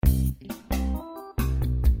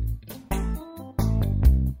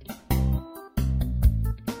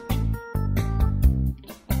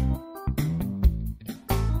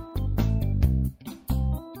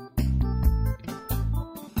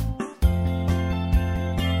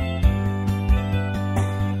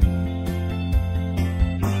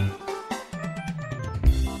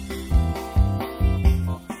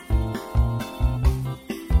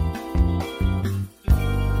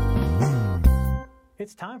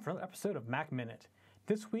time for another episode of Mac Minute.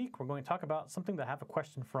 This week we're going to talk about something that I have a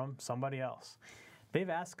question from somebody else.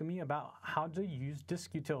 They've asked me about how to use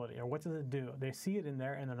disk utility, or what does it do. They see it in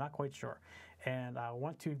there and they're not quite sure. And I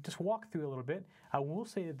want to just walk through a little bit. I will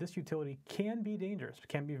say that this utility can be dangerous. It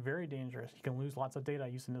can be very dangerous. You can lose lots of data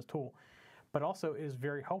using this tool, but also is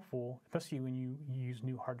very helpful, especially when you use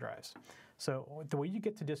new hard drives. So the way you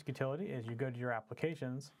get to disk utility is you go to your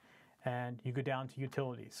applications and you go down to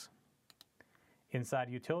utilities. Inside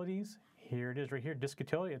utilities, here it is right here, disk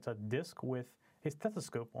utility. It's a disk with a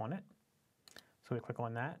stethoscope on it. So we click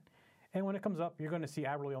on that. And when it comes up, you're going to see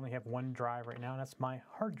I really only have one drive right now, and that's my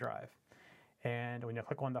hard drive. And when you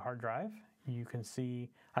click on the hard drive, you can see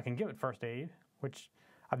I can give it first aid, which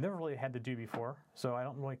I've never really had to do before, so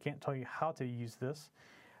I can't tell you how to use this.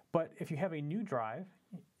 But if you have a new drive,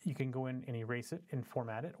 you can go in and erase it and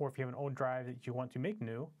format it. Or if you have an old drive that you want to make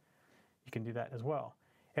new, you can do that as well.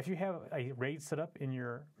 If you have a RAID set up in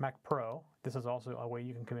your Mac Pro, this is also a way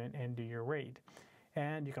you can come in and do your RAID.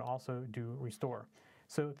 And you can also do restore.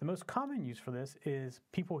 So the most common use for this is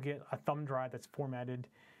people get a thumb drive that's formatted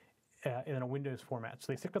in a Windows format.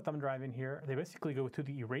 So they stick the thumb drive in here. They basically go through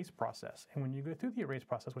the erase process. And when you go through the erase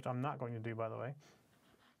process, which I'm not going to do, by the way,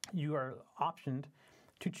 you are optioned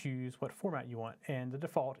to choose what format you want. And the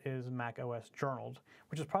default is Mac OS journaled,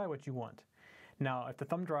 which is probably what you want. Now, if the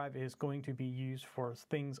thumb drive is going to be used for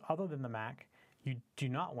things other than the Mac, you do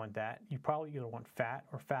not want that. You probably either want FAT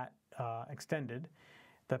or FAT extended.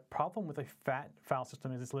 The problem with a FAT file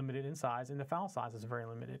system is it's limited in size, and the file size is very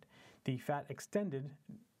limited. The FAT extended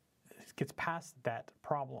gets past that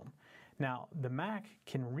problem. Now, the Mac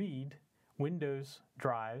can read Windows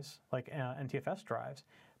drives, like NTFS drives,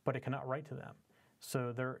 but it cannot write to them.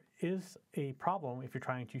 So there is a problem if you're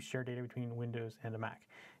trying to share data between Windows and a Mac.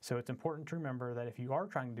 So it's important to remember that if you are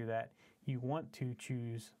trying to do that, you want to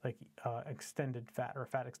choose like extended FAT or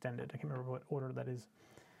FAT extended. I can't remember what order that is.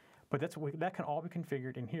 But that can all be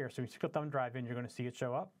configured in here. So when you stick the thumb drive in, you're going to see it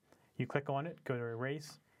show up. You click on it, go to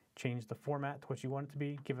erase, change the format to what you want it to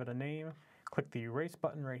be, give it a name, click the erase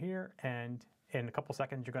button right here, and in a couple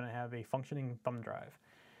seconds you're going to have a functioning thumb drive.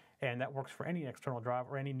 And that works for any external drive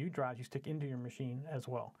or any new drives you stick into your machine as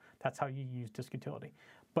well. That's how you use disk utility.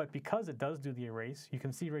 But because it does do the erase, you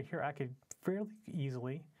can see right here I could fairly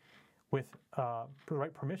easily, with the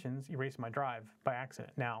right permissions, erase my drive by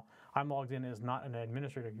accident. Now, I'm logged in as not an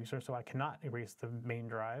administrative user, so I cannot erase the main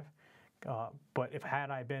drive. But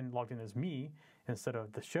had I been logged in as me instead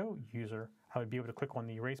of the show user, I would be able to click on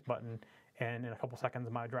the erase button, and in a couple seconds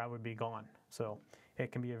my drive would be gone. So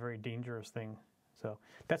it can be a very dangerous thing. So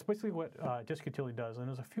that's basically what disk utility does. And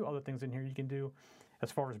there's a few other things in here you can do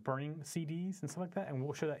as far as burning CDs and stuff like that, and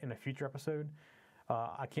we'll show that in a future episode.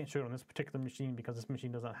 I can't show it on this particular machine because this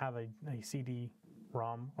machine doesn't have a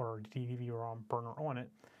CD-ROM or DVD-ROM burner on it,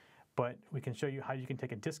 but we can show you how you can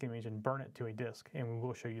take a disk image and burn it to a disk, and we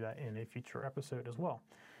will show you that in a future episode as well.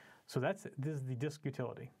 So this is the disk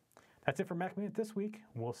utility. That's it for Mac Minute this week.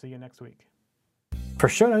 We'll see you next week. For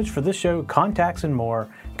show notes for this show, contacts, and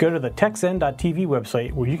more, go to the techzen.tv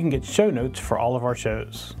website where you can get show notes for all of our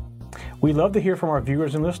shows. We love to hear from our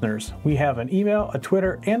viewers and listeners. We have an email, a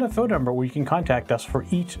Twitter, and a phone number where you can contact us for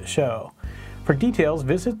each show. For details,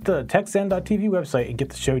 visit the techzen.tv website and get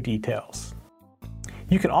the show details.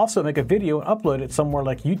 You can also make a video and upload it somewhere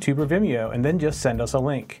like YouTube or Vimeo and then just send us a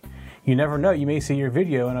link. You never know, you may see your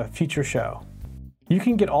video in a future show. You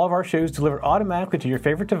can get all of our shows delivered automatically to your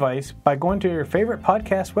favorite device by going to your favorite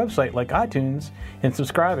podcast website like iTunes and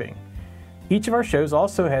subscribing. Each of our shows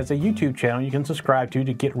also has a YouTube channel you can subscribe to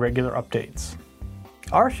get regular updates.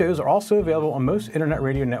 Our shows are also available on most internet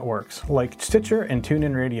radio networks like Stitcher and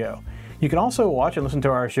TuneIn Radio. You can also watch and listen to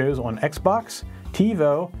our shows on Xbox,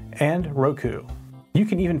 TiVo, and Roku. You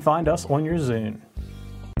can even find us on your Zune.